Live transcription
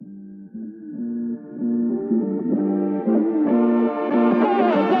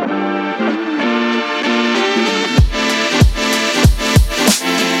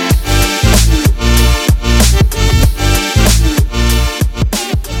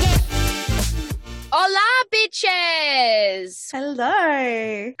Liz.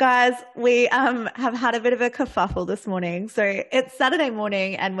 Hello. Guys, we have had a bit of a kerfuffle this morning. So it's Saturday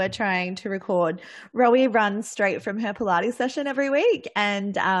morning and we're trying to record. Rowie runs straight from her Pilates session every week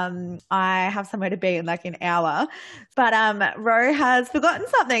and I have somewhere to be in like an hour. But Ro has forgotten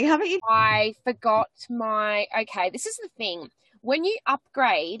something, haven't you? I forgot okay, this is the thing. When you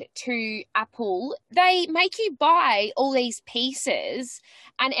upgrade to Apple, they make you buy all these pieces,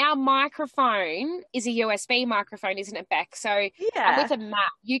 and our microphone is a USB microphone, isn't it, Beck? So Yeah. with a Mac,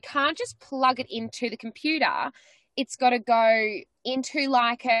 you can't just plug it into the computer. It's got to go into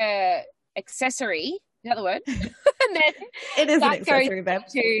like a accessory. Is that the word? And then it is an accessory, babe.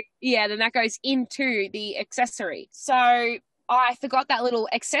 Then that goes into the accessory. So I forgot that little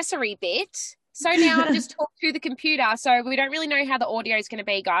accessory bit. So now I just talk to the computer. So we don't really know how the audio is going to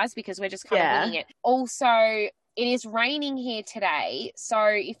be, guys, because we're just kind of winging it. Also, it is raining here today. So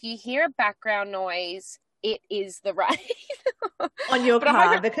if you hear a background noise, it is the rain. On your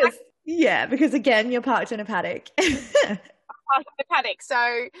car, because again, you're parked in a paddock. The paddock.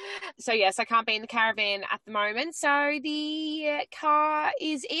 So yes, I can't be in the caravan at the moment. So the car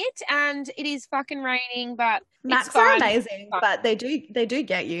is it, and it is fucking raining, but Macs are amazing, but they do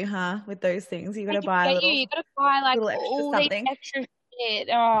get you, huh? With those things, you got to buy you got to buy like all these extra shit.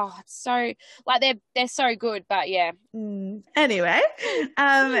 Oh, it's so like they're so good, but yeah. Anyway,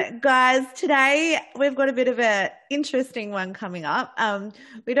 guys, today we've got a bit of a interesting one coming up.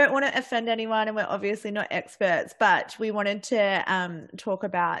 We don't want to offend anyone, and we're obviously not experts, but we wanted to talk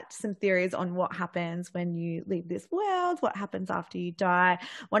about some theories on what happens when you leave this world, what happens after you die.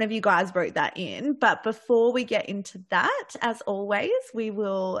 One of you guys wrote that in, but before we get into that, as always, we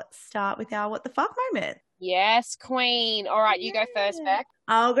will start with our what the fuck moment. Yes, queen. All right, you go first, Beck.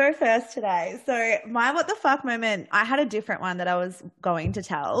 I'll go first today. So my what the fuck moment, I had a different one that I was going to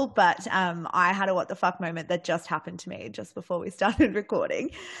tell, but I had a what the fuck moment that just happened to me just before we started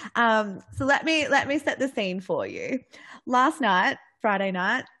recording. So let me set the scene for you. Last night, Friday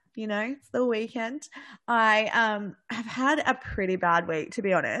night, you know, it's the weekend. I have had a pretty bad week, to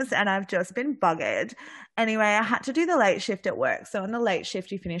be honest, and I've just been buggered. Anyway, I had to do the late shift at work. So on the late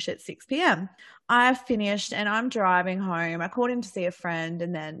shift, you finish at 6 p.m. I finished and I'm driving home. I called in to see a friend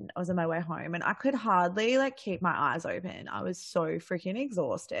and then I was on my way home and I could hardly keep my eyes open. I was so freaking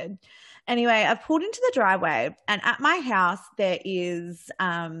exhausted. Anyway, I pulled into the driveway and at my house there is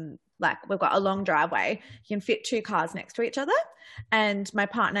we've got a long driveway. You can fit two cars next to each other. And my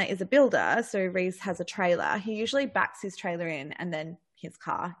partner is a builder. So Reese has a trailer. He usually backs his trailer in and then his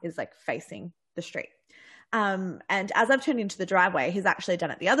car is facing the street. And as I've turned into the driveway, he's actually done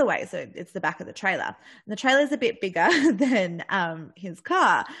it the other way. So it's the back of the trailer. And the trailer is a bit bigger than his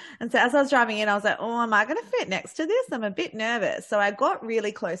car. And so as I was driving in, I was like, oh, am I going to fit next to this? I'm a bit nervous. So I got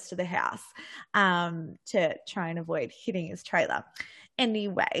really close to the house to try and avoid hitting his trailer.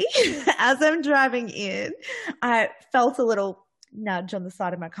 Anyway, as I'm driving in, I felt a little nudge on the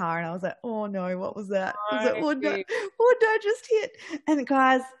side of my car and I was like, oh no, what was that? I was like, oh no, just hit. And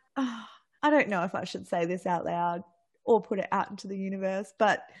guys, I don't know if I should say this out loud or put it out into the universe,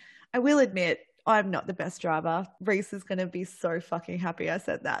 but I will admit I'm not the best driver. Reese is going to be so fucking happy I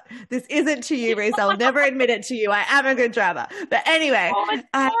said that. This isn't to you, Reese. I'll never admit it to you. I am a good driver. But anyway.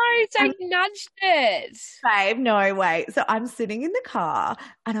 So you nudged it. Babe, no, wait. So I'm sitting in the car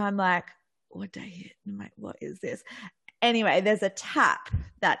and I'm like, what did I hit? And I'm like, what is this? Anyway, there's a tap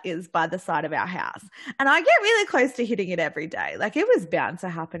that is by the side of our house. And I get really close to hitting it every day. It was bound to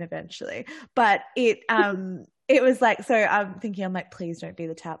happen eventually. But it was so I'm thinking, please don't be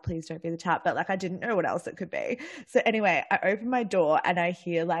the tap. Please don't be the tap. But I didn't know what else it could be. So anyway, I open my door and I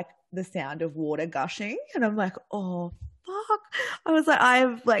hear the sound of water gushing. And I'm like, oh, fuck. I was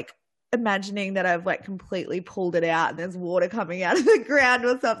I'm imagining that I've completely pulled it out and there's water coming out of the ground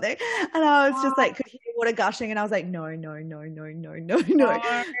or something. And I was just could hear water gushing and I was like, no.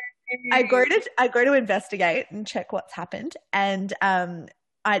 I go to investigate and check what's happened. And I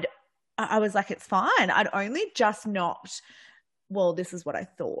was like, it's fine. I'd only just knocked. Well, this is what I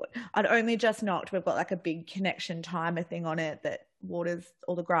thought. I'd only just knocked. We've got a big connection timer thing on it that waters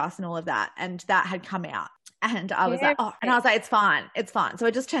all the grass and all of that. And that had come out. And I was it's fine. It's fine. So I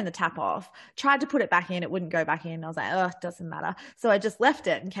just turned the tap off, tried to put it back in. It wouldn't go back in. I was like, oh, it doesn't matter. So I just left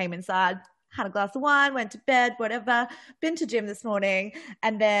it and came inside, had a glass of wine, went to bed, whatever, been to gym this morning.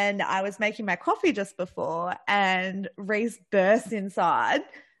 And then I was making my coffee just before and Reese burst inside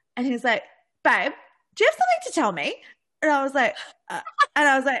and he's like, babe, do you have something to tell me? And I was like, and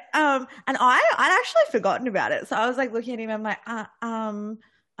I'd actually forgotten about it. So I was looking at him, I'm like,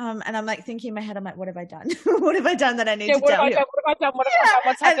 and I'm thinking in my head, I'm like, what have I done? What have I done that I need to tell you? What have I done?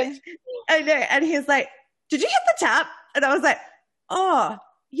 What's happened? I know. And he's like, did you hit the tap? And I was like, oh,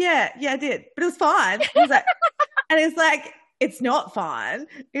 yeah, I did. But it was fine. He was like, and it's like, it's not fine.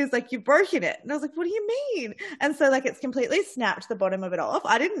 He was like, you've broken it. And I was like, what do you mean? And so like, it's completely snapped the bottom of it off.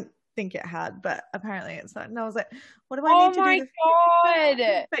 I didn't think it had, but apparently it's not. And I was like, what do I need to do? Oh my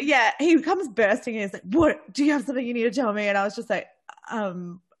God. But yeah, he comes bursting and he's like, what, do you have something you need to tell me? And I was just like,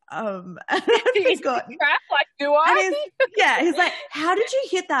 and he's got, like, do I? He's like, how did you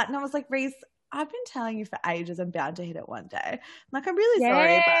hit that? And I was like, Reese, I've been telling you for ages I'm bound to hit it one day. I'm like, I'm really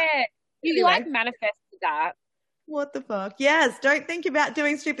sorry. But you like manifested that. What the fuck? Yes, don't think about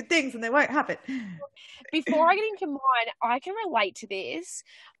doing stupid things and they won't happen. Before I get into mine, I can relate to this.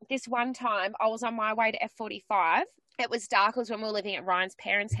 This one time I was on my way to F45. It was dark. It was when we were living at Ryan's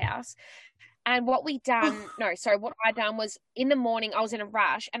parents' house. And what I done was in the morning I was in a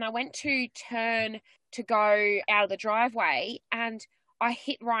rush and I went to turn to go out of the driveway and I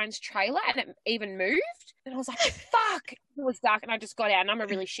hit Ryan's trailer and it even moved. And I was like, fuck. It was dark and I just got out and I'm a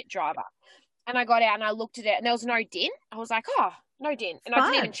really shit driver. And I got out and I looked at it and there was no dent. I was like, oh, no dent. And I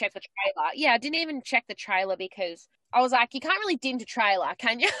didn't even check the trailer. Yeah, I didn't even check the trailer because I was like, you can't really dent a trailer,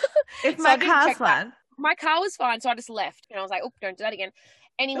 can you? If my car's fine. My car was fine, so I just left. And I was like, oh, don't do that again.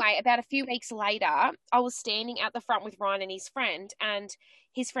 Anyway, about a few weeks later, I was standing at the front with Ryan and his friend, and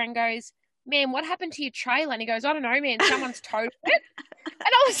his friend goes, man, what happened to your trailer? And he goes, I don't know, man, someone's totaled it. And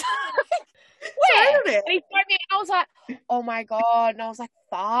I was like, where? And he showed me, and I was like, oh my God. And I was like,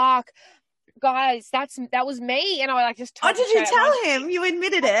 fuck. Guys, that was me. And I like just told did you tell him? You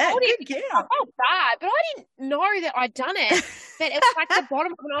admitted it. I felt bad, but I didn't know that I'd done it. But it was like the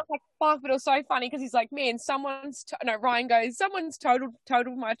bottom of it, and I was like, fuck, but it was so funny because he's like, man, Ryan goes, someone's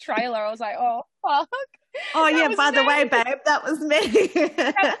totaled my trailer. I was like, oh, fuck. Oh, yeah, by the way, babe, that was me.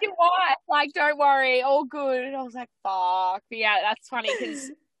 That's your wife. Like, don't worry, all good. And I was like, fuck. But yeah, that's funny because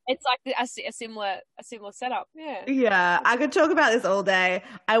it's like a similar setup. Yeah. Yeah. I could talk about this all day.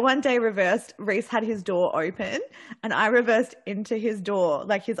 I one day reversed. Reese had his door open and I reversed into his door,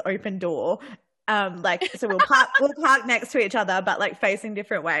 like his open door. So we'll park next to each other, but like facing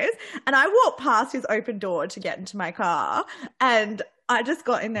different ways. And I walked past his open door to get into my car and I just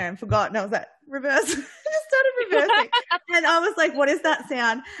got in there and forgot. And I was like, reverse. I just started reversing. And I was like, what is that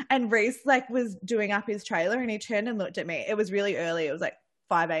sound? And Reese like was doing up his trailer and he turned and looked at me. It was really early. It was like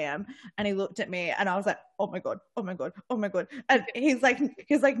 5 a.m. and he looked at me and I was like, oh my God. And he's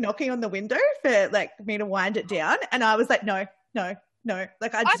like knocking on the window for like me to wind it down. And I was like, no. Like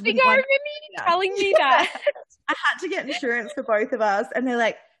I think I remember you telling me that. I had to get insurance for both of us. And they're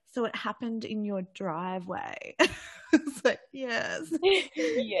like, so it happened in your driveway. It's like, yes. Yes,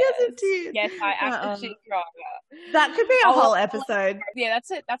 it did. Yes, I actually driver. That could be a whole episode. Yeah, that's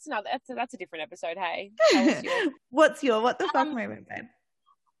it. That's a different episode. Hey, what's your what the fuck moment, babe?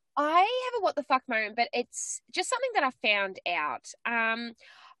 I have a what the fuck moment, but it's just something that I found out.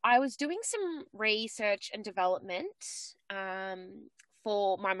 I was doing some research and development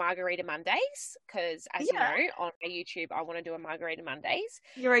for my Margarita Mondays because, as you know, on my YouTube, I want to do a Margarita Mondays.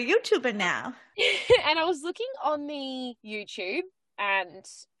 You're a YouTuber now. And I was looking on the YouTube and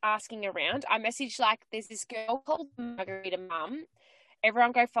asking around. I messaged, like, there's this girl called Margarita Mum.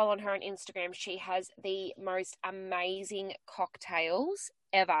 Everyone go follow her on Instagram. She has the most amazing cocktails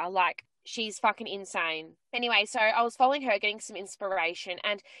ever. Like, she's fucking insane. Anyway, so I was following her, getting some inspiration.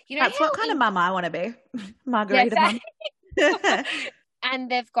 And, you know, that's what kind of mum I want to be. Margarita Mum.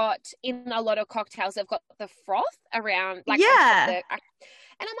 And they've got, in a lot of cocktails, they've got the froth around. Like, yeah. And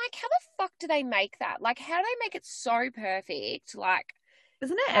I'm like, how the fuck do they make that? Like, how do they make it so perfect? Like,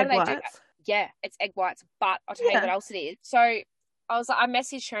 isn't it egg whites? Yeah, it's egg whites. But I'll tell you what else it is. So I was like, I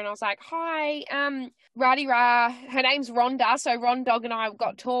messaged her and I was like, hi, Radi Ra. Her name's Rhonda. So Ron Dog and I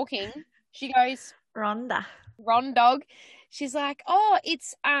got talking. She goes, Rhonda. Ron Dog. She's like, oh,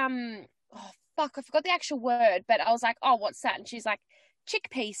 it's, oh, fuck, I forgot the actual word. But I was like, oh, what's that? And she's like,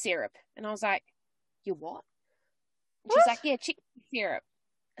 chickpea syrup. And I was like, you what? And she's like, yeah, chickpea syrup.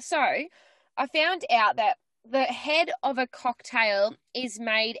 So I found out that the head of a cocktail is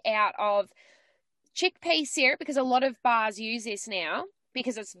made out of chickpea syrup, because a lot of bars use this now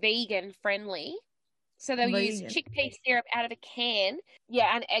because it's vegan friendly. So they'll use chickpea syrup out of a can,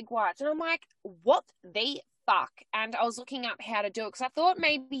 and egg whites. And I'm like, what the fuck? And I was looking up how to do it because I thought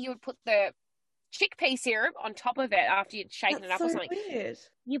maybe you would put the chickpea syrup on top of it after you'd shaken it up or something. Weird.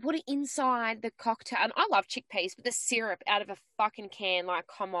 You put it inside the cocktail. And I love chickpeas, but the syrup out of a fucking can, like,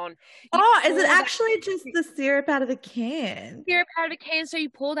 come on. Is it actually just the syrup out of the can? Syrup out of a can. So you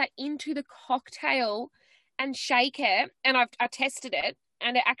pour that into the cocktail and shake it. And I tested it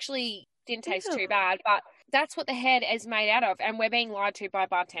and it actually didn't taste too bad. But that's what the head is made out of, and we're being lied to by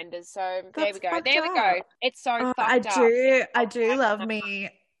bartenders. So there That's we go. fucked There we up. go. It's so I fucked up. do love me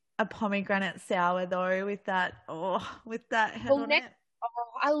a pomegranate sour though with that head on it.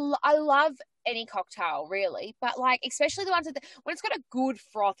 I love any cocktail really, but like especially the ones when it's got a good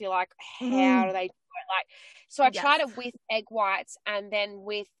froth, you're like, how do they do it? Like, so I tried it with egg whites and then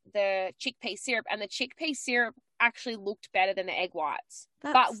with the chickpea syrup, and the chickpea syrup actually looked better than the egg whites.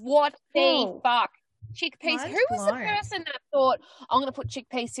 But what the fuck? Chickpeas. Who was the person that thought, I'm going to put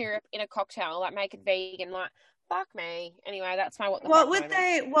chickpea syrup in a cocktail, like make it vegan? Like, fuck me. Anyway, that's my what would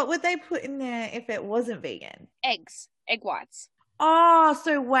they put in there if it wasn't vegan? Egg whites. Oh,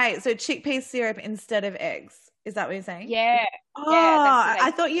 so wait, so chickpea syrup instead of eggs. Is that what you're saying? Yeah. Oh, yeah, I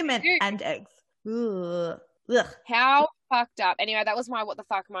thought you meant and eggs. Ugh. How fucked up. Anyway, that was my what the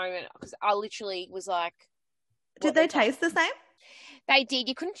fuck moment, because I literally was like, did they taste the same? They did.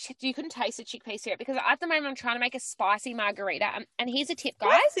 You couldn't taste the chickpea syrup, because at the moment I'm trying to make a spicy margarita. And here's a tip,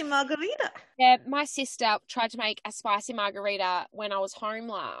 guys. Spicy margarita. Yeah, my sister tried to make a spicy margarita when I was home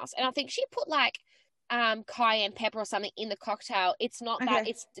last, and I think she put like cayenne pepper or something in the cocktail. It's not that.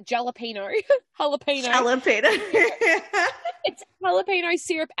 It's jalapeno. It's jalapeno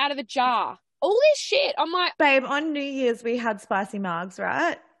syrup out of a jar. All this shit. I'm like, babe, on New Year's we had spicy margs,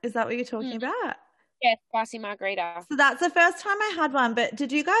 right? Is that what you're talking about? Yeah, spicy margarita. So that's the first time I had one. But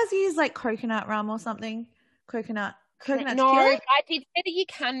did you guys use like coconut rum or something? Coconut. No, I did say that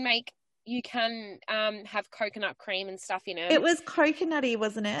you can have coconut cream and stuff in it. It was coconutty,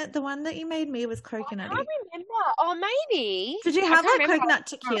 wasn't it? The one that you made me was coconutty. I can't remember. Oh, maybe. Did you have like coconut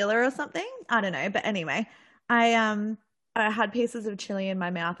tequila or something? I don't know. But anyway, I had pieces of chili in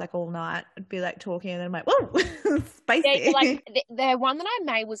my mouth like all night. I'd be like talking and then I'm like, whoa, spicy. Yeah, like the one that I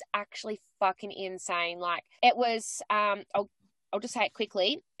made was actually fucking insane. Like it was, I'll just say it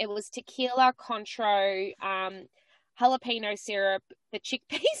quickly. It was tequila, Contro, jalapeno syrup, the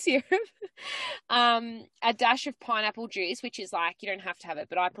chickpea syrup, a dash of pineapple juice, which is like, you don't have to have it,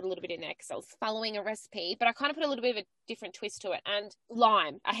 but I put a little bit in there because I was following a recipe, but I kind of put a little bit of a different twist to it, and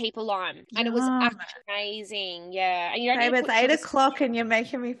a heap of lime. And it was actually amazing. Yeah. And you don't it's 8 o'clock and you're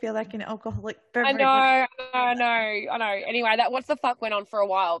making me feel like an alcoholic beverage. I know. Anyway, that what the fuck went on for a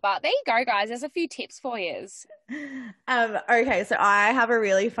while, but there you go, guys. There's a few tips for you. Okay, so I have a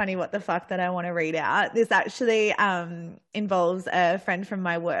really funny what the fuck that I want to read out. This actually involves a friend from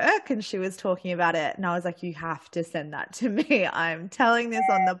my work, and she was talking about it, and I was like, you have to send that to me. I'm telling this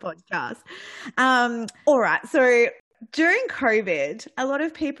on the podcast. All right, so during COVID, a lot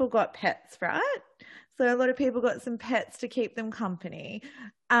of people got pets, right? So a lot of people got some pets to keep them company.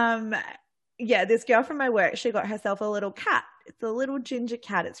 This girl from my work, she got herself a little cat. It's a little ginger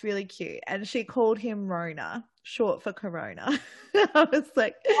cat. It's really cute. And she called him Rona, short for Corona. I was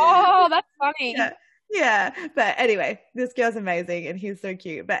like, oh, that's funny. Yeah. But anyway, this girl's amazing and he's so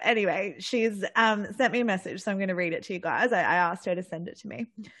cute. But anyway, she's sent me a message, so I'm going to read it to you guys. I asked her to send it to me.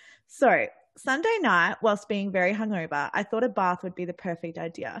 So Sunday night, whilst being very hungover, I thought a bath would be the perfect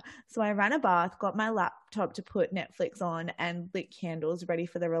idea. So I ran a bath, got my laptop to put Netflix on, and lit candles ready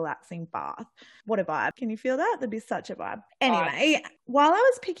for the relaxing bath. What a vibe. Can you feel that? That'd be such a vibe. Anyway, while I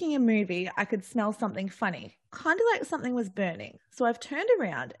was picking a movie, I could smell something funny, kind of like something was burning. So I've turned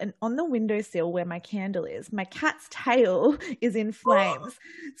around, and on the windowsill where my candle is, my cat's tail is in flames.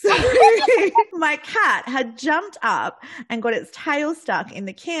 So my cat had jumped up and got its tail stuck in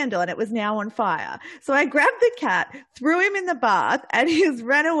the candle, and it was now on fire. So I grabbed the cat, threw him in the bath, and he's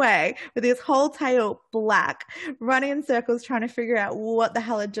ran away with his whole tail black, running in circles trying to figure out what the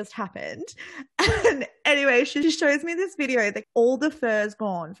hell had just happened. And anyway, she shows me this video that all the fur's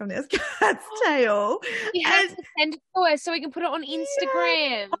gone from this cat's tail. You have to send it to us so we can put it on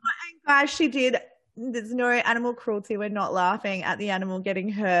Instagram. Oh, and guys, she did. There's no animal cruelty. We're not laughing at the animal getting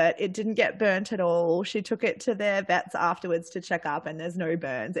hurt. It didn't get burnt at all. She took it to their vets afterwards to check up, and there's no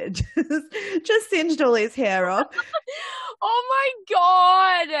burns. It just singed all his hair off. Oh my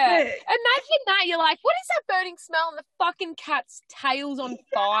God. Imagine that. You're like, what is that burning smell? And the fucking cat's tail's on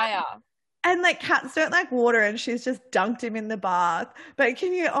fire. And like cats don't like water, and she's just dunked him in the bath. But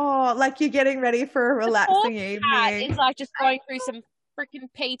can you, like you're getting ready for a relaxing evening. It's like just going through some freaking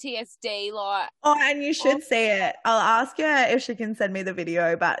PTSD, like. Oh, and you should see it. I'll ask her if she can send me the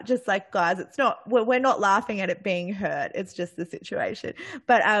video, but just like, guys, it's not, we're not laughing at it being hurt. It's just the situation.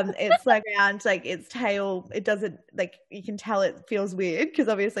 But it's like around like its tail, it doesn't, like, you can tell it feels weird because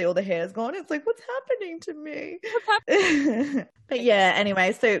obviously all the hair's gone. It's like, what's happening to me? What's happening? But yeah,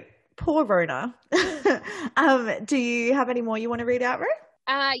 anyway, so poor Rona. Do you have any more you want to read out, Ro?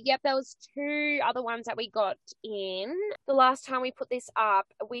 Yep, there was 2 other ones that we got in the last time we put this up,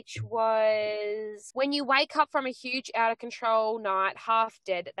 which was when you wake up from a huge out of control night, half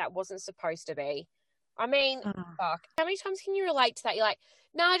dead, that wasn't supposed to be. I mean, fuck. How many times can you relate to that? You're like,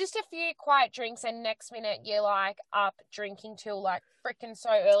 no, just a few quiet drinks, and next minute you're like up drinking till like freaking so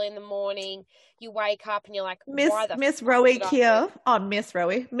early in the morning. You wake up and you're like, Miss Rowie here. Oh, Miss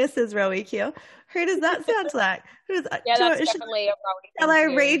Rowie. Mrs. Rowie here. Who does that sound like? Who's yeah, that's definitely a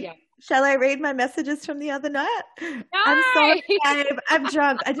Rowie. Shall I read my messages from the other night? No! I'm sorry, babe. I'm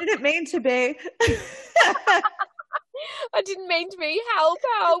drunk. I didn't mean to be. I didn't mean to be. Help.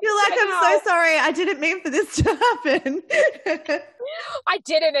 You're like, I'm so sorry. I didn't mean for this to happen. I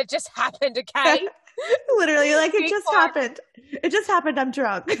didn't. It just happened, okay? Literally, like, it just happened. It just happened. I'm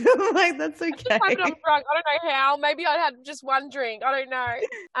drunk. I'm like, that's okay. I'm drunk. I don't know how. Maybe I had just one drink. I don't know.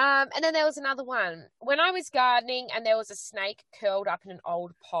 And then there was another one. When I was gardening and there was a snake curled up in an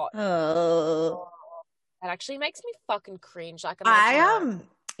old pot. Oh. That actually makes me fucking cringe. Like, I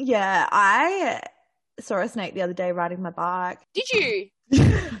saw a snake the other day riding my bike. Did you?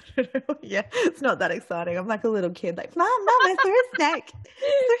 Yeah, it's not that exciting. I'm like a little kid, like, Mom, I saw a snake.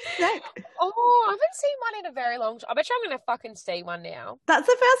 Oh, I haven't seen one in a very long time. I bet you I'm going to fucking see one now. That's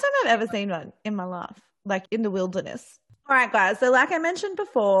the first time I've ever seen one in my life, like in the wilderness. All right, guys. So like I mentioned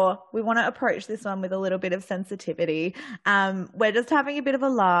before, we want to approach this one with a little bit of sensitivity. We're just having a bit of a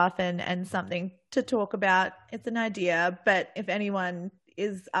laugh and something to talk about. It's an idea, but if anyone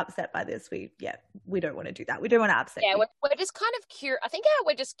is upset by this, we don't want to do that. We don't want to upset you. We're just kind of curious. I think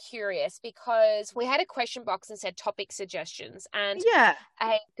we're just curious because we had a question box and said topic suggestions, and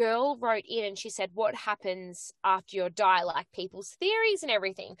a girl wrote in and she said, what happens after you die, like people's theories and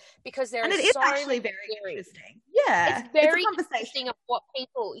everything, because it is actually very interesting. Yeah, it's very interesting of what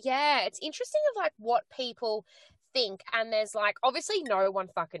people it's interesting of like what people think, and there's like obviously no one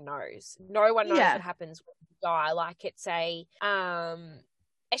fucking knows. No one knows what happens when you die. Like it's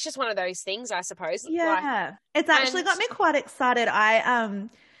just one of those things, I suppose. Yeah, it's actually got me quite excited.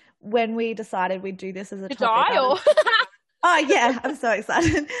 When we decided we'd do this as a topic. Oh yeah, I'm so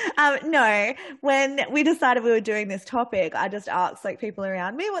excited. No, when we decided we were doing this topic, I just asked like people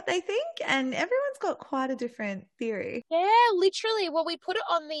around me what they think, and everyone's got quite a different theory. Yeah, literally. Well, we put it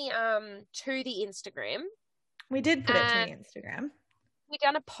on the to the Instagram. We did put it to the Instagram. We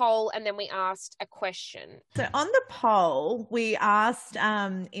done a poll and then we asked a question. So on the poll, we asked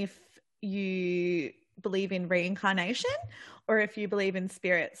if you believe in reincarnation or if you believe in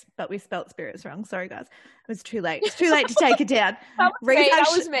spirits, but we spelt spirits wrong. Sorry, guys. It was too late. It's too late to take it down. That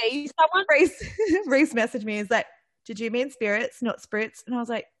was me. Reese messaged me. He's like, did you mean spirits, not spirits? And I was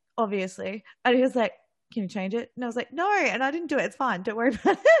like, obviously. And he was like, can you change it? And I was like, no, and I didn't do it. It's fine. Don't worry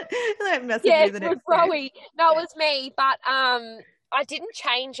about it. And then it was Rowie. No, it was me. But I didn't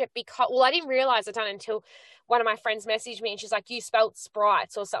change it because, I didn't realize it done until one of my friends messaged me and she's like, you spelt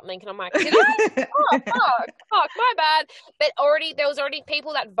sprites or something. And I'm like, did I? Fuck, my bad. But there was already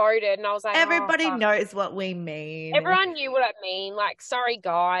people that voted and I was like, everybody knows what we mean. Everyone knew what I mean. Like, sorry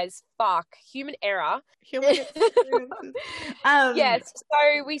guys, fuck, human error. Yes.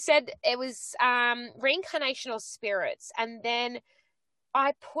 So we said it was reincarnation or spirits. And then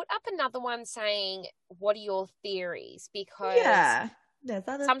I put up another one saying, what are your theories? Because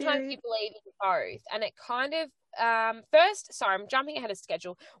sometimes you believe in both. And it kind of, I'm jumping ahead of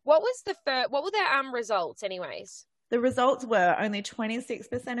schedule. What were the results anyways? The results were only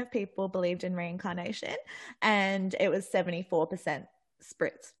 26% of people believed in reincarnation and it was 74%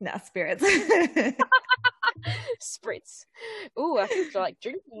 spirits. Spritz. Ooh, I feel like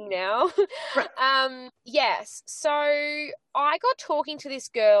drinking now. Yes. So I got talking to this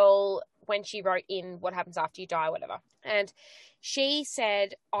girl when she wrote in what happens after you die, whatever. And she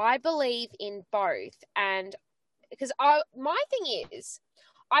said, I believe in both. And because my thing is,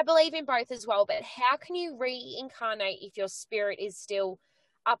 I believe in both as well, but how can you reincarnate if your spirit is still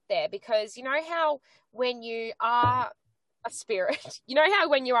up there? Because you know how when you are a spirit. You know how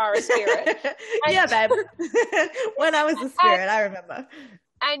when you are a spirit? Yeah, babe. When I was a spirit, I remember.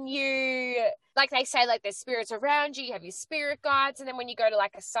 And you, like they say, like there's spirits around you, you have your spirit guides, and then when you go to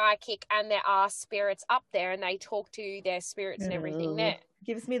like a psychic and there are spirits up there and they talk to their spirits and everything there.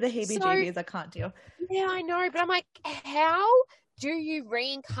 Gives me the heebie-jeebies. I can't deal. Yeah, I know. But I'm like, how do you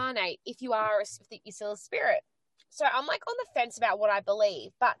reincarnate if you're still a spirit? So I'm like on the fence about what I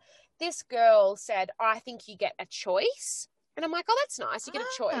believe. But this girl said, I think you get a choice. And I'm like, oh, that's nice. You get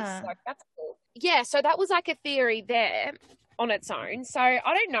a choice. Like, that's cool. Yeah, so that was like a theory there on its own. So I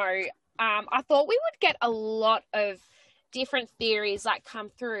don't know. I thought we would get a lot of different theories like come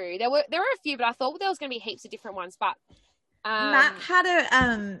through. There were a few, but I thought there was going to be heaps of different ones. But Mac had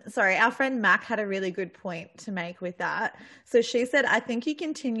our friend Mac had a really good point to make with that. So she said, I think you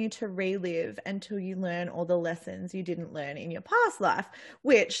continue to relive until you learn all the lessons you didn't learn in your past life,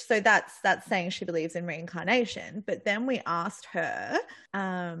 so that's saying she believes in reincarnation. But then we asked her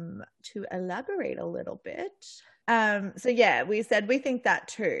to elaborate a little bit. So yeah, we said we think that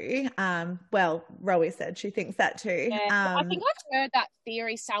too. Well, Rowie said she thinks that too. Yeah, I think I've heard that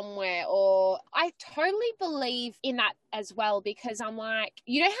theory somewhere, or I totally believe in that as well, because I'm like,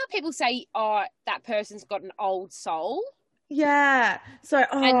 you know how people say, oh, that person's got an old soul? Yeah. So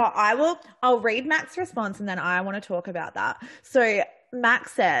I'll read Mac's response and then I want to talk about that. So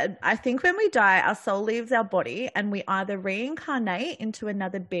Max said, I think when we die, our soul leaves our body and we either reincarnate into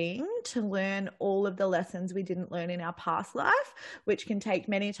another being to learn all of the lessons we didn't learn in our past life, which can take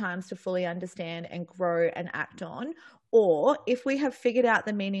many times to fully understand and grow and act on. Or if we have figured out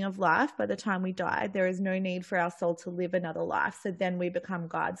the meaning of life by the time we die, there is no need for our soul to live another life. So then we become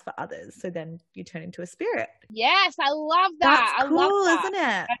guides for others. So then you turn into a spirit. Yes, I love that. That's cool, I love that. Isn't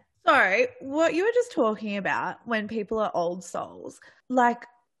it? So what you were just talking about when people are old souls, like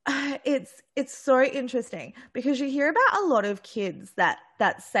it's so interesting because you hear about a lot of kids that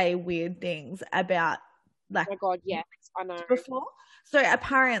say weird things about, like, oh my God, yes, I know. Before. So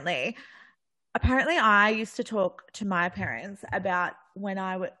apparently I used to talk to my parents about when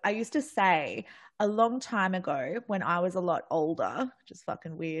I used to say a long time ago when I was a lot older, which is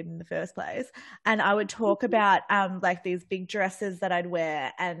fucking weird in the first place, and I would talk about like these big dresses that I'd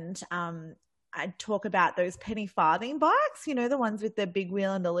wear, and I'd talk about those penny farthing bikes, you know, the ones with the big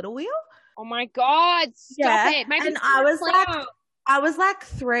wheel and the little wheel. Oh my God, stop it. Maybe and I was like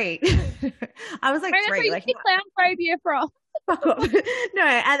 3. I was like 3. Like clown phobia from. No,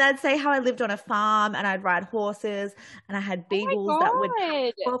 and I'd say how I lived on a farm and I'd ride horses and I had beagles that would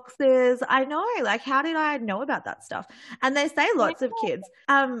cut boxes. I know, like, how did I know about that stuff? And they say lots of kids.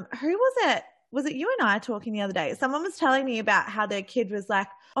 Who was it? Was it you and I talking the other day? Someone was telling me about how their kid was like,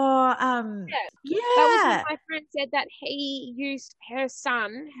 oh, yeah. That was when my friend said that he used her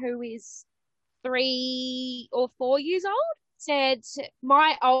son, who is 3 or 4 years old, said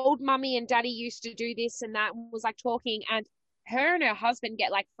my old mummy and daddy used to do this and that, was like talking, and her and her husband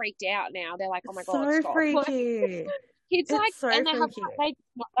get like freaked out now. They're like, oh my God, so stop. freaky. Kids it's like, so and they freaky.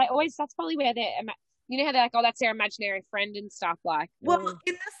 They always, that's probably where they're, you know how they're like, oh, that's their imaginary friend and stuff, like. Well,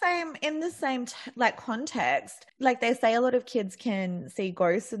 in the same like context, like they say a lot of kids can see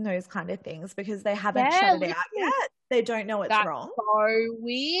ghosts and those kind of things because they haven't shut it out yet. They don't know it's wrong. So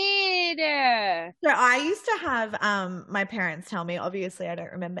weird. So I used to have my parents tell me, obviously I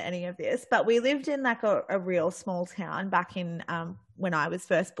don't remember any of this, but we lived in like a real small town back in when I was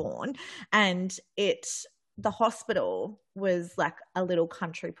first born, and the hospital was like a little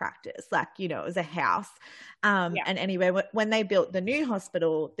country practice, like, you know, it was a house. And anyway, when they built the new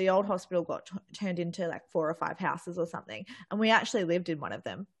hospital, the old hospital got turned into like 4 or 5 houses or something. And we actually lived in one of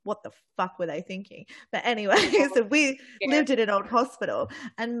them. What the fuck were they thinking? But anyway, so we lived in an old hospital,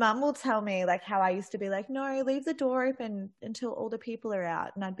 and Mum will tell me like how I used to be like, no, leave the door open until all the people are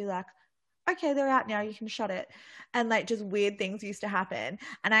out. And I'd be like, okay, they're out now, you can shut it. And like just weird things used to happen.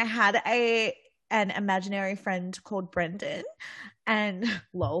 And I had an imaginary friend called Brendan, and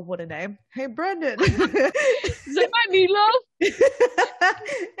lol, what a name. Hey, Brendan. Is that my meatloaf?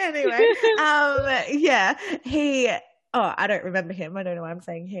 Anyway, I don't remember him. I don't know why I'm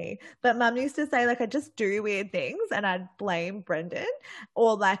saying he. But Mum used to say, like, I'd just do weird things and I'd blame Brendan,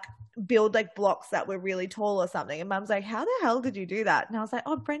 or like build like blocks that were really tall or something. And Mum's like, how the hell did you do that? And I was like,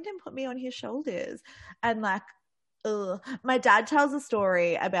 oh, Brendan put me on his shoulders. And like, my dad tells a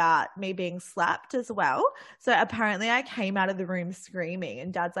story about me being slapped as well. So apparently I came out of the room screaming,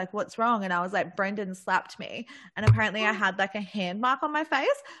 and Dad's like, what's wrong? And I was like, Brendan slapped me. And apparently I had like a hand mark on my face.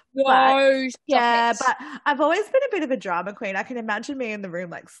 But I've always been a bit of a drama queen. I can imagine me in the room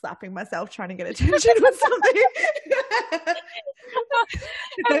like slapping myself, trying to get attention with something.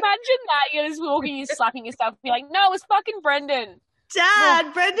 Imagine that, you're just walking, you're slapping yourself, be like, no, it was fucking Brendan.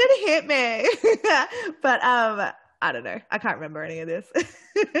 Dad, Brendan hit me. But I don't know. I can't remember any of this.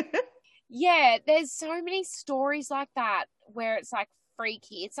 Yeah, there's so many stories like that where it's like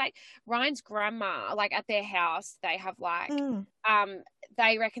freaky. It's like Ryan's grandma, like at their house, they have like,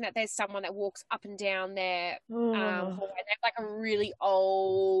 they reckon that there's someone that walks up and down their hallway. They have like a really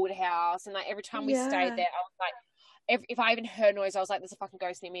old house, and like every time we stayed there, I was like, if I even heard noise, I was like, there's a fucking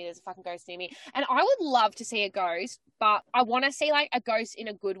ghost near me. There's a fucking ghost near me. And I would love to see a ghost, but I want to see like a ghost in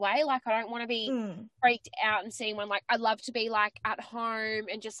a good way. Like, I don't want to be freaked out and seeing one. Like, I'd love to be like at home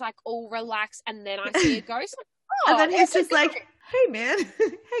and just like all relaxed, and then I see a ghost. Like, and then he's just like, hey man,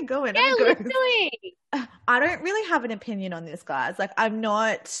 hey, going. Yeah, literally. I don't really have an opinion on this, guys. Like, I'm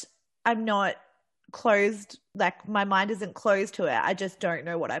not closed, like my mind isn't closed to it. I just don't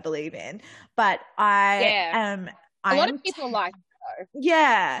know what I believe in. But Yeah. A lot of people like it,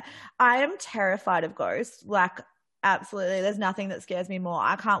 yeah, I am terrified of ghosts. Like, absolutely. There's nothing that scares me more.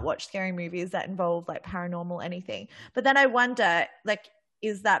 I can't watch scary movies that involve like paranormal anything. But then I wonder, like,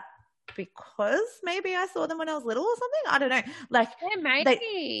 is that because maybe I saw them when I was little or something? I don't know. Like, yeah, they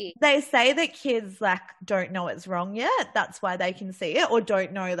maybe. they say that kids like don't know it's wrong yet. That's why they can see it, or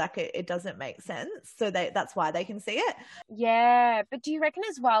don't know like it doesn't make sense. So that's why they can see it. Yeah, but do you reckon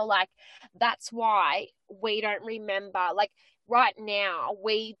as well, like, that's why we don't remember, like, right now,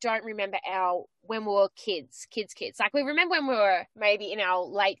 we don't remember when we were kids. Like, we remember when we were maybe in our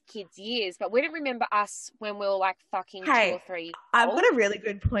late kids' years, but we don't remember us when we were, like, fucking 2 Hey, or 3 years I've old. got a really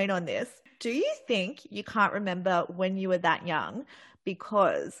good point on this. Do you think you can't remember when you were that young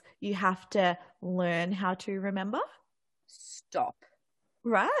because you have to learn how to remember? Stop.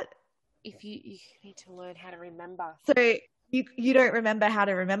 Right? If you need to learn how to remember. So you don't remember how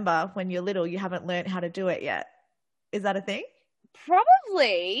to remember when you're little. You haven't learned how to do it yet. Is that a thing?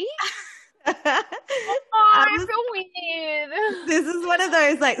 Probably. Oh, I feel weird. This is one of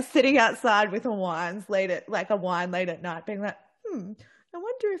those like sitting outside with a wine late at night, being like, I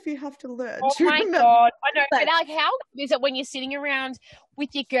wonder if you have to learn. Oh to my remember. God. I know. But like, how is it when you're sitting around with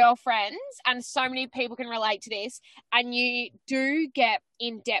your girlfriends, and so many people can relate to this, and you do get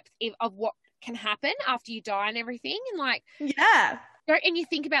in depth of what can happen after you die and everything, and like, yeah. And you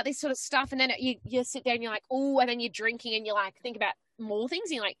think about this sort of stuff, and then you sit there and you're like, oh, and then you're drinking and you like think about more things,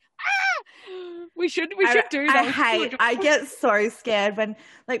 and you're like, we should do that. I get so scared when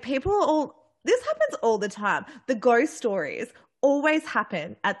like this happens all the time. The ghost stories always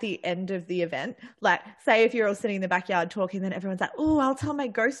happen at the end of the event. Like, say if you're all sitting in the backyard talking, then everyone's like, oh, I'll tell my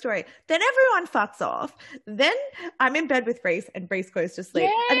ghost story. Then everyone fucks off. Then I'm in bed with Reese and Reese goes to sleep.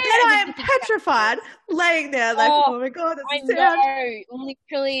 Yeah, and then I am petrified laying there like, oh my God, it's a sound. Know,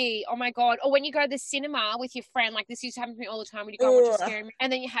 literally. Oh my God. Or when you go to the cinema with your friend, like this used to happen to me all the time when you go and watch a scary movie,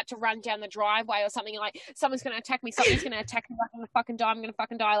 and then you had to run down the driveway or something, like, someone's going to attack me, something's going to attack me, like, I'm going to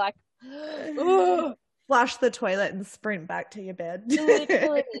fucking die, like, flush the toilet and sprint back to your bed.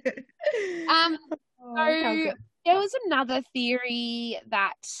 Literally. So there was another theory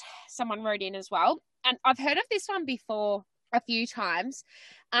that someone wrote in as well, and I've heard of this one before a few times.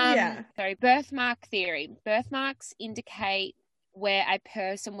 So birthmark theory. Birthmarks indicate where a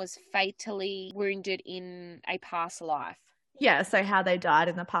person was fatally wounded in a past life. Yeah, so how they died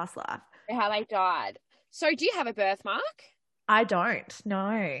in the past life. How they died. So do you have a birthmark? I don't.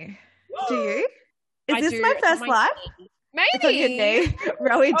 No. Do you? Is this do. my first life? Knee. Maybe. It's on your knee.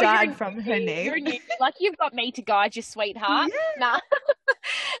 Rowie died from her knee. Like, you've got me to guide you, sweetheart. Yeah. Nah.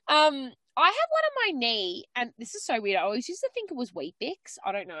 I have one on my knee, and this is so weird. I always used to think it was Weet-Bix.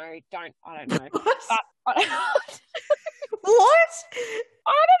 I don't know. I don't know. What? What?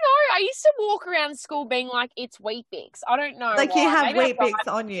 I don't know. I used to walk around school being like, it's Weet-Bix. I don't know. Like, why. You have Weet-Bix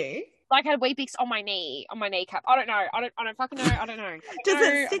on you? Like, I had Weet-Bix on my knee, on my kneecap. I don't know. I don't fucking know. I don't know. Does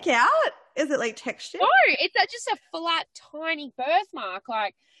it stick out? Is it like textured? No, it's just a flat, tiny birthmark.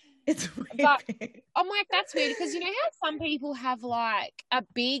 Like, it's but I'm like, that's weird, because you know how some people have like a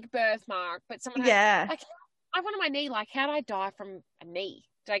big birthmark, but someone has, like, I have one on my knee. Like, how did I die from a knee?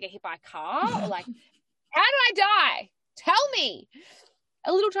 Did I get hit by a car? Or like, how did I die? Tell me.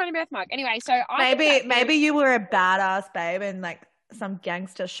 A little tiny birthmark. Anyway, so maybe you were a badass babe and like some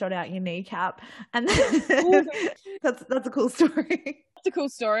gangster shot out your kneecap, and then that's a cool story. It's a cool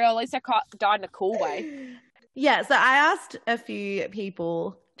story. Or at least I died in a cool way. Yeah, so I asked a few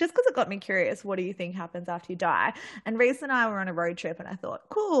people, just because it got me curious, what do you think happens after you die? And Reese and I were on a road trip, and I thought,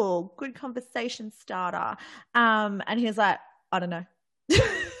 cool, good conversation starter. And he was like, I don't know.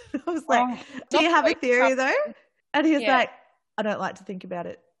 I was like, do you have a theory though? And he was like, I don't like to think about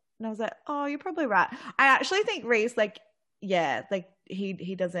it. And I was like, oh, you're probably right. I actually think Reese, like, yeah, like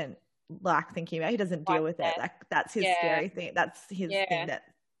he doesn't like thinking about it. He doesn't deal with it. Like, that's his scary thing. That's his thing that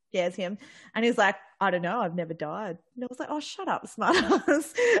scares him. And he's like, I don't know, I've never died. And I was like, oh, shut up, smart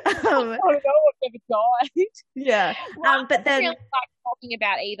ass. I don't know, I've never died. Yeah. Well, but then, really like talking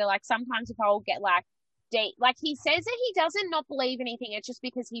about either, like, sometimes if I'll get like deep, like, he says that he doesn't not believe anything, it's just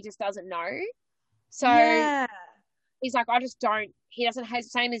because he just doesn't know. So he's like, I just don't. He doesn't have the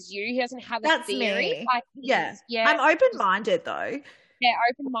same as you. He doesn't have a theory. Me. Like, yeah. I'm open-minded though. Yeah,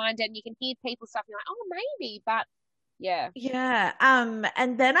 open-minded. And you can hear people stuff. And you're like, oh, maybe, but yeah. Yeah.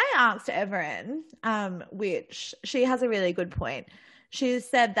 And then I asked Everin, which she has a really good point. she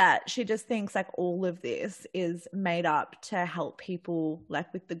said that she just thinks like all of this is made up to help people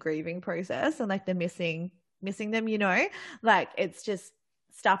like with the grieving process and like the missing them, you know, like it's just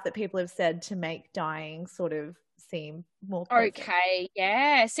stuff that people have said to make dying sort of seem more pleasant. Okay,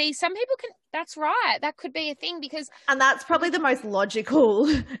 yeah. See, some people can, that's right. That could be a thing because. And that's probably the most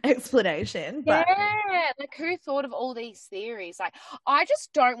logical explanation. But yeah, like who thought of all these theories? Like, I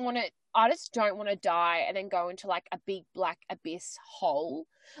just don't want to die and then go into like a big black abyss hole.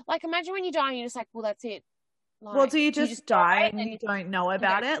 Like, imagine when you die and you're just like, well, that's it. Like, well, do you just die and you don't know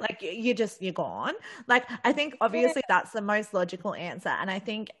about it? Like you're gone. Like I think obviously that's the most logical answer. And I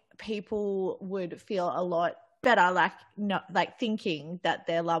think people would feel a lot better like thinking that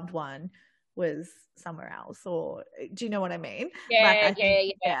their loved one was somewhere else, or do you know what I mean? Yeah, like,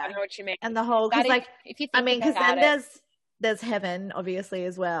 I know what you mean. And the whole, because like if you think I mean, because then it, there's heaven obviously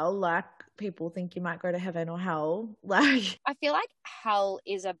as well. Like people think you might go to heaven or hell. Like I feel like hell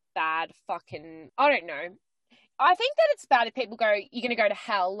is a bad fucking, I don't know. I think that it's bad if people go, you're going to go to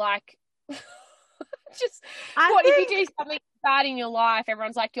hell. Like, just if you do something bad in your life,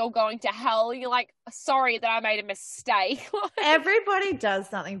 everyone's like, you're going to hell. And you're like, sorry that I made a mistake. Everybody does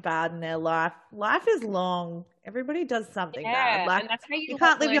something bad in their life. Life is long. Everybody does something bad. Like, and that's how you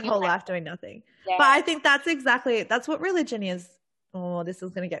can't live your whole life doing nothing. Yeah. But I think that's what religion is. Oh, this is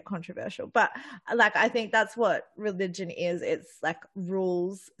going to get controversial. But like, I think that's what religion is. It's like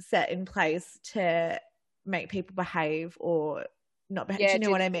rules set in place to make people behave or not behave. Do you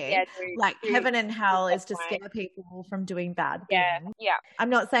know what I mean? Like heaven and hell is to scare people from doing bad things. Yeah. I'm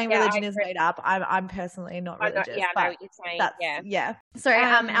not saying religion is made up. I'm personally not religious. I know what you're saying. Yeah. So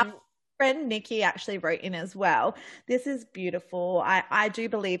our friend Nikki actually wrote in as well. This is beautiful. I do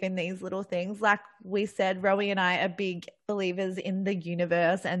believe in these little things. Like we said, Rowie and I are big believers in the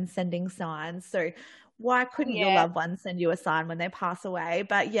universe and sending signs. So why couldn't your loved ones send you a sign when they pass away?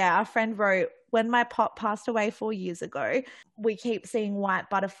 But yeah, our friend wrote, when my pop passed away 4 years ago, we keep seeing white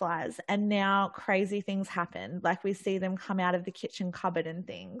butterflies and now crazy things happen. Like we see them come out of the kitchen cupboard and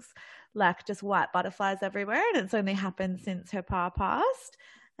things, like just white butterflies everywhere. And it's only happened since her pa passed.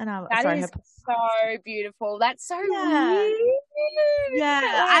 And that is so beautiful. That's so weird. Yeah,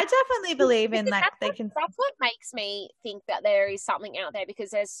 I definitely believe in like they can. That's what makes me think that there is something out there, because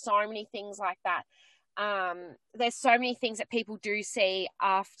there's so many things like that. There's so many things that people do see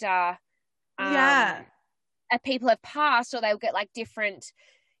after people have passed, or they'll get like you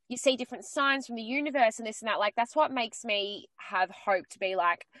see different signs from the universe and this and that. Like that's what makes me have hope to be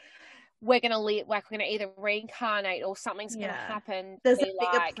like, we're gonna live, like we're gonna either reincarnate or something's gonna happen. There's a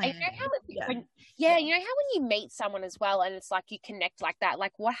bigger plan. And you know how when you meet someone as well and it's like you connect like that,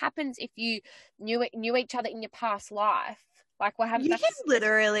 like what happens if you knew each other in your past life? Like what happens? You can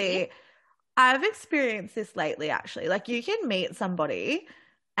literally, I've experienced this lately actually. Like you can meet somebody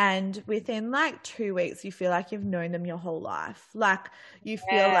and within like 2 weeks you feel like you've known them your whole life. Like you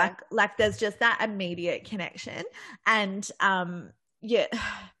feel like there's just that immediate connection. And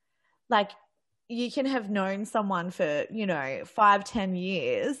like you can have known someone for, 5-10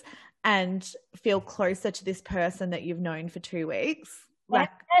 years and feel closer to this person that you've known for 2 weeks.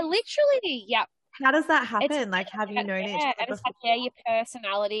 Like literally, yeah. How does that happen? Like, have you known each other before? It's like, your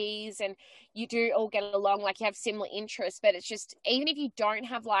personalities and you do all get along, like you have similar interests, but it's just, even if you don't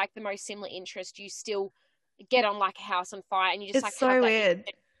have like the most similar interest, you still get on like a house on fire and you just it's so have weird.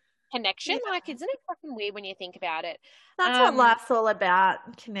 Connection. Yeah. Like, isn't it fucking weird when you think about it? That's what life's all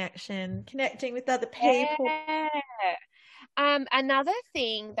about. Connecting with other people. Yeah. Another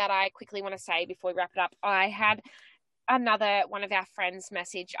thing that I quickly want to say before we wrap it up, I had another one of our friends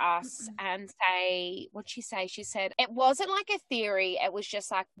message us and say, what'd she say? She said, it wasn't like a theory. It was just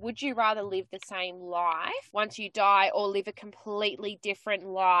like, would you rather live the same life once you die or live a completely different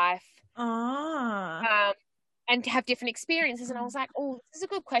life? And have different experiences. And I was like, oh, this is a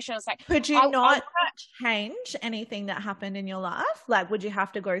good question. I was like, could you not change anything that happened in your life? Like, would you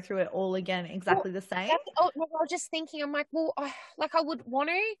have to go through it all again exactly the same? I was just thinking, I'm like, well, I would want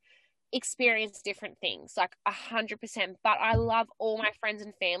to experience different things, like 100%, but I love all my friends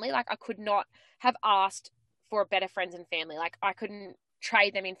and family. Like I could not have asked for better friends and family. Like I couldn't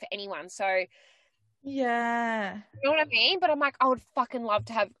trade them in for anyone. So yeah, you know what I mean? But I'm like, I would fucking love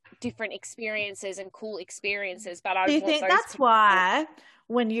to have different experiences and cool experiences, but do you think that's why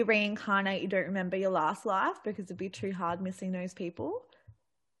when you reincarnate you don't remember your last life, because it'd be too hard missing those people?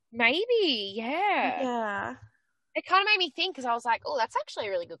 Maybe. Yeah. It kind of made me think, because I was like, oh, that's actually a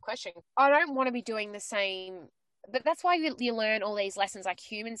really good question. I don't want to be doing the same, but that's why you learn all these lessons. Like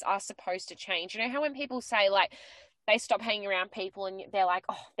humans are supposed to change. You know how when people say like they stop hanging around people and they're like,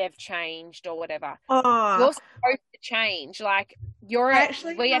 oh, they've changed or whatever. You're supposed to change. Like you're I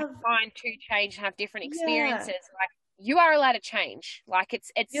actually we are have, designed to change and have different yeah, experiences. Like you are allowed to change. Like you're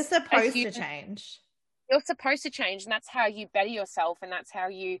it's a supposed to human. change. You're supposed to change, and that's how you better yourself, and that's how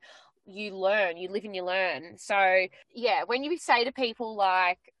you learn. You live and you learn. So yeah, when you say to people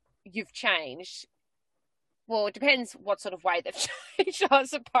like you've changed, well, it depends what sort of way they've changed, I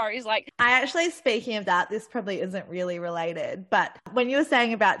suppose. Like, I actually, speaking of that, this probably isn't really related, but when you were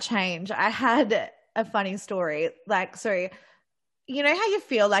saying about change, I had a funny story. Like, so you know how you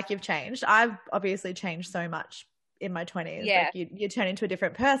feel like you've changed? I've obviously changed so much in my 20s. yeah, Like you turn into a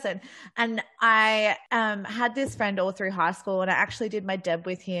different person. And I had this friend all through high school, and I actually did my deb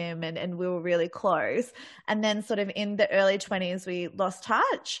with him, and we were really close. And then sort of in the early 20s we lost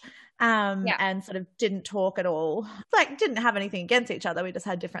touch, yeah, and sort of didn't talk at all. Like didn't have anything against each other, we just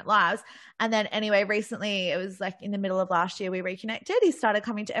had different lives. And then anyway, recently, it was like in the middle of last year, we reconnected. He started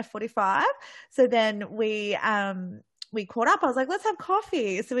coming to F45. So then we caught up. I was like, let's have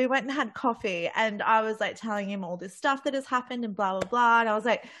coffee. So we went and had coffee, and I was like telling him all this stuff that has happened and blah, blah, blah. And I was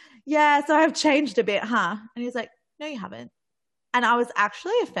like, yeah, so I've changed a bit, huh? And he's like, no, you haven't. And I was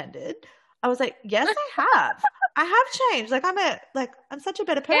actually offended. I was like, yes, I have. I have changed. Like I'm such a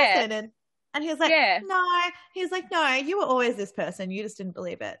better yeah, person. And he was like, yeah. no, he's like, no, you were always this person. You just didn't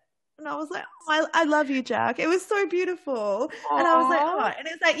believe it. And I was like, oh, I love you, Jack. It was so beautiful. And I was like, Aww. oh, and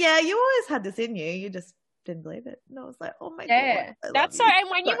it's like, yeah, you always had this in you. You just didn't believe it. And I was like, oh my Yeah, God, I love that's so. you. And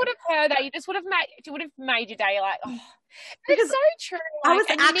when you would have heard that, you just would have made your day. Like, oh, Because it's so true. I Like, was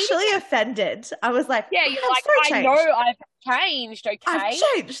and you need to, actually offended. I was like, yeah, you're I'm like, so I changed. know I've changed. Okay, I've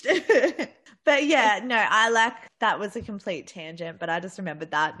changed. But yeah, no, I like that was a complete tangent, but I just remembered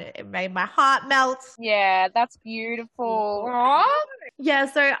that and it made my heart melt. yeah, that's beautiful. Aww. Yeah,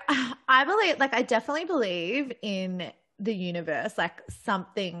 so I believe, like, I definitely believe in the universe, like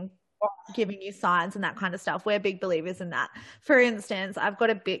something giving you signs and that kind of stuff. We're big believers in that. For instance, I've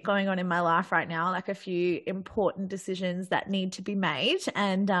got a bit going on in my life right now, like a few important decisions that need to be made.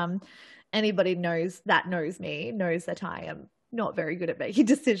 And anybody knows me knows that I am not very good at making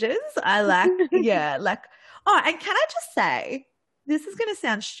decisions. I like, yeah, like, oh, and can I just say, this is going to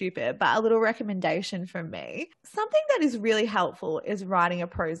sound stupid, but a little recommendation from me. Something that is really helpful is writing a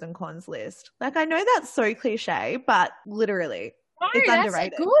pros and cons list. Like, I know that's so cliche, but literally, No, it's that's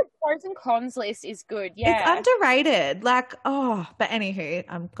underrated. good. Pros and cons list is good. Yeah. It's underrated. Like, oh, but anywho,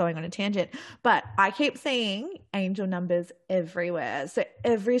 I'm going on a tangent. But I keep seeing angel numbers everywhere. So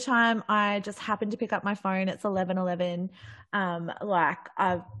every time I just happen to pick up my phone, it's 11:11. Like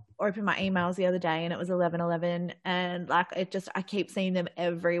I've opened my emails the other day and it was 11:11, and like I keep seeing them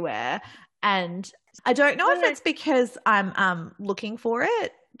everywhere. And I don't know if it's because I'm looking for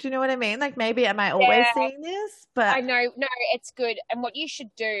it. Do you know what I mean? Like maybe am I always seeing this? But I know, no, it's good. And what you should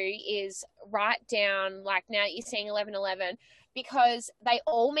do is write down, like now that you're seeing 11:11, because they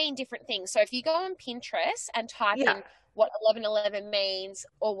all mean different things. So if you go on Pinterest and type in what 11:11 means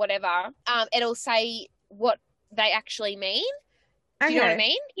or whatever, it'll say what they actually mean. Do you know what I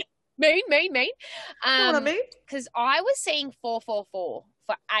mean? Mean. You know what I mean? Because I was seeing 444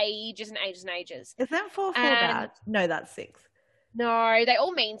 for ages and ages and ages. Is that 4 bad? No, that's 6. No, they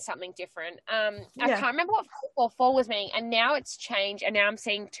all mean something different. I can't remember what 444 was meaning, and now it's changed, and now I'm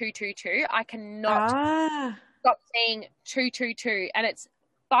seeing 222. I cannot stop seeing 222, and it's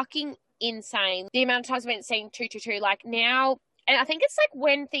fucking insane. The amount of times I've been seeing 222, like now, and I think it's like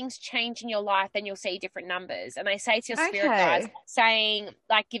when things change in your life, then you'll see different numbers, and they say to your spirit guides, saying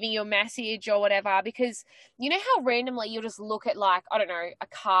like giving you a message or whatever, because you know how randomly you'll just look at like, I don't know, a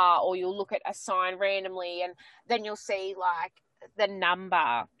car, or you'll look at a sign randomly, and then you'll see like the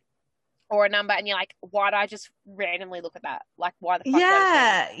number or a number, and you're like, why did I just randomly look at that? Like, why the fuck?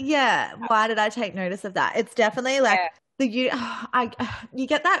 Yeah. Why did I take notice of that? It's definitely like you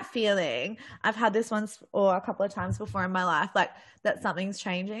get that feeling. I've had this once or a couple of times before in my life, like that something's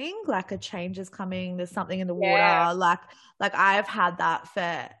changing, like a change is coming. There's something in the water. Like I've had that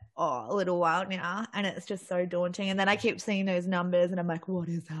for a little while now, and it's just so daunting. And then I keep seeing those numbers, and I'm like, what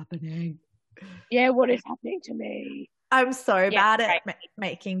is happening? Yeah, what is happening to me? I'm so bad at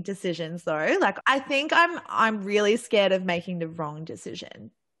making decisions though. Like I think I'm really scared of making the wrong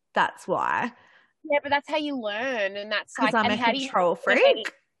decision. That's why. Yeah, but that's how you learn, and that's like, I'm a control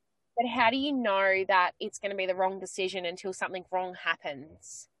freak. But how do you know that it's going to be the wrong decision until something wrong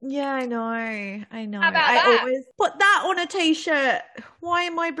happens? Yeah, I know. I always put that on a t-shirt. Why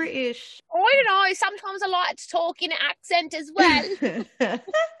am I British? I don't know. Sometimes I like to talk in an accent as well.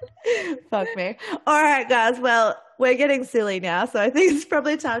 Fuck me. All right, guys. Well, we're getting silly now, so I think it's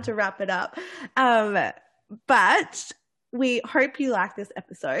probably time to wrap it up. But we hope you like this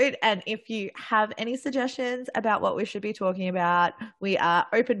episode. And if you have any suggestions about what we should be talking about, we are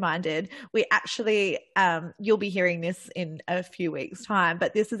open-minded. We actually, you'll be hearing this in a few weeks' time,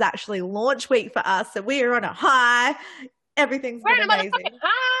 but this is actually launch week for us. So we are on a high. Everything's been amazing.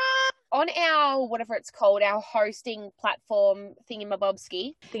 On our, whatever it's called, our hosting platform,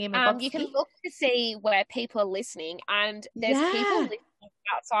 Thingamabobski, you can look to see where people are listening, and there's people listening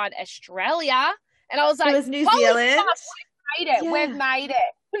outside Australia. And I was like, it was New Zealand. We've made it. Yeah. We've made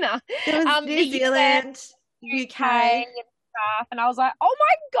it. No. It was New Zealand, UK. And stuff. And I was like, oh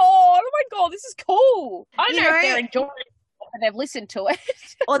my God, this is cool. I don't know if they're enjoying it, but they've listened to it.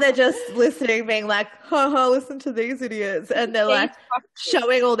 Or they're just listening, being like, listen to these idiots. And they're like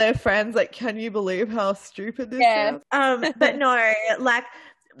showing all their friends, like, can you believe how stupid this is? But no, like,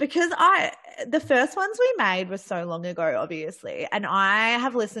 because the first ones we made were so long ago, obviously, and I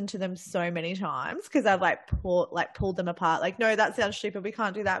have listened to them so many times because I've pulled them apart. Like, no, that sounds stupid. We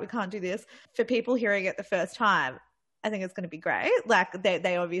can't do that. We can't do this. For people hearing it the first time, I think it's going to be great. Like,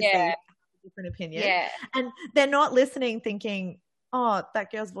 they obviously have a different opinion, and they're not listening thinking, oh, that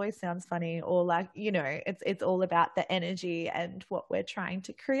girl's voice sounds funny, or like, you know, it's all about the energy and what we're trying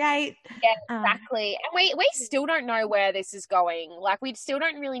to create. Yeah, exactly. And we still don't know where this is going. Like, we still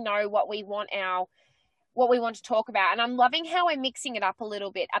don't really know what we want to talk about. And I'm loving how we're mixing it up a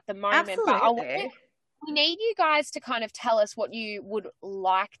little bit at the moment. Absolutely. But we need you guys to kind of tell us what you would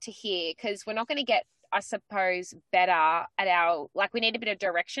like to hear, because we're not going to get, I suppose, better at our, like, we need a bit of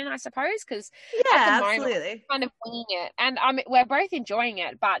direction, I suppose, because at the moment we're kind of winging it, and we're both enjoying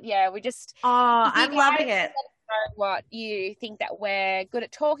it, but we just I'm loving it. Know what you think that we're good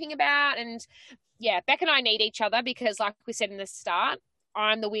at talking about. And Beck and I need each other, because like we said in the start,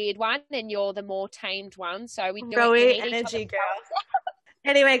 I'm the weird one and you're the more tamed one, so we do need energy girl.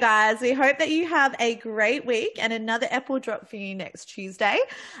 Anyway, guys, we hope that you have a great week, and another ep will drop for you next Tuesday.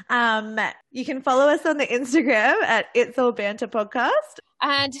 You can follow us on the Instagram at It's All Banter Podcast.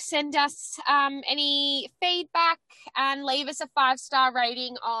 And send us any feedback and leave us a 5-star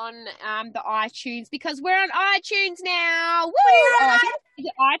rating on the iTunes, because we're on iTunes now. Woo! I think is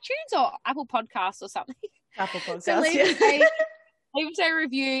it iTunes or Apple Podcasts or something? Apple Podcasts, so leave us a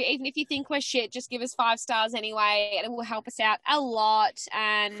review. Even if you think we're shit, just give us 5 stars anyway, and it will help us out a lot.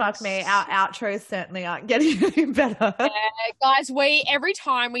 And fuck me, our outros certainly aren't getting any better. Guys, every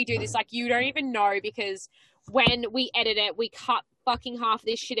time we do this, like, you don't even know, because when we edit it, we cut fucking half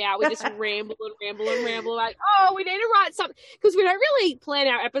this shit out. We just ramble like, oh, we need to write something, because we don't really plan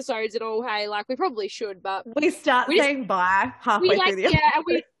our episodes at all. Hey, like, we probably should, but we start saying bye halfway through the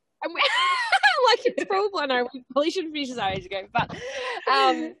episode. And we like, it's probably, I know we probably should have finished this ages ago, but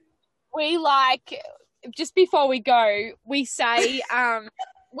we, like, just before we go, we say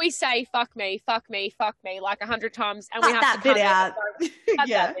fuck me like 100 times, and we have that to bit out.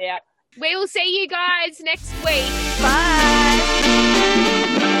 That bit out. We will see you guys next week. Bye.